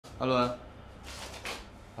阿伦，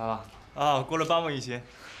来了。啊，过来帮我一些。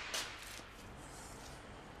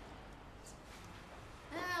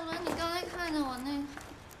哎，阿伦，你刚才看见我那个……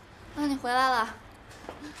啊，你回来了。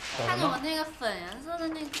看见我那个粉颜色的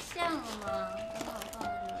那个线了吗？刚好放在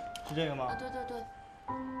这儿。是这个吗？啊，对对对。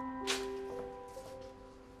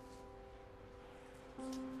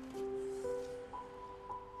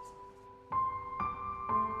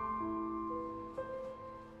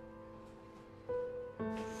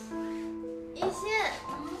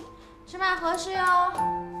 吃饭合适哟。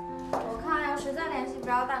我看要实在联系不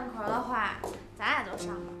着蛋壳的话，咱俩就上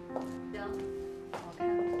吧。行，我看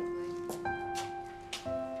可以。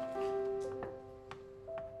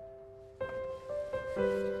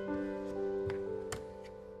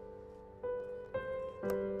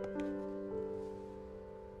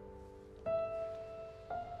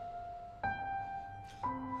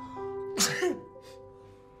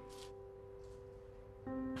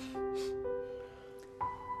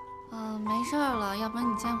没事了，要不然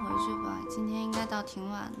你先回去吧。今天应该到挺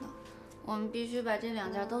晚的，我们必须把这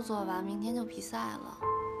2件都做完，明天就比赛了。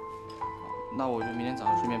那我就明天早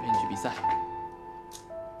上顺便陪你去比赛。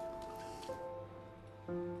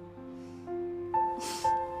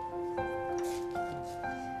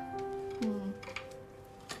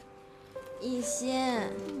一心，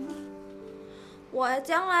我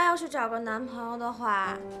将来要是找个男朋友的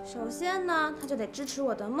话，首先呢，他就得支持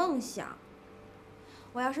我的梦想。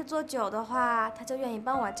 我要是做酒的话，他就愿意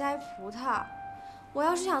帮我摘葡萄；我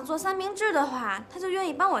要是想做三明治的话，他就愿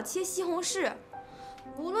意帮我切西红柿。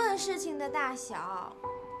无论事情的大小，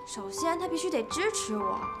首先他必须得支持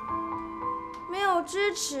我。没有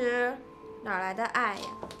支持，哪来的爱呀？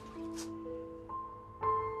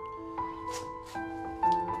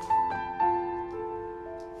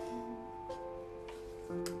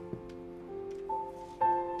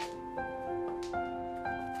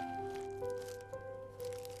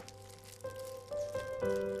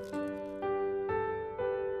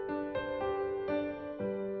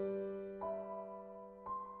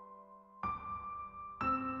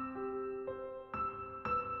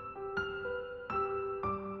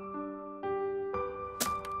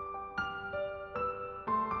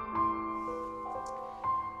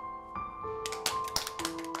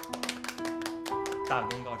 大功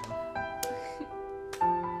告成，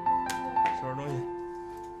收拾东西。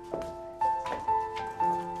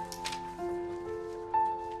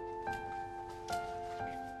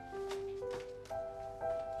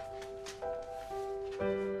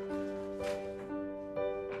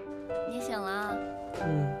你醒了？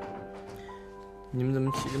你们怎么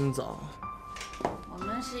起这么早？我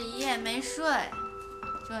们是一夜没睡，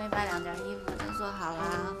终于把2件衣服都做好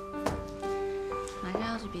了，马上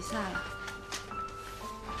要去比赛了。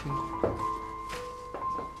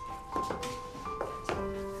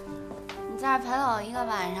 你在这陪了我1个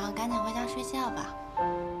晚上，赶紧回家睡觉吧。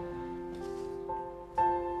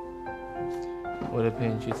我得陪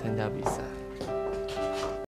你去参加比赛。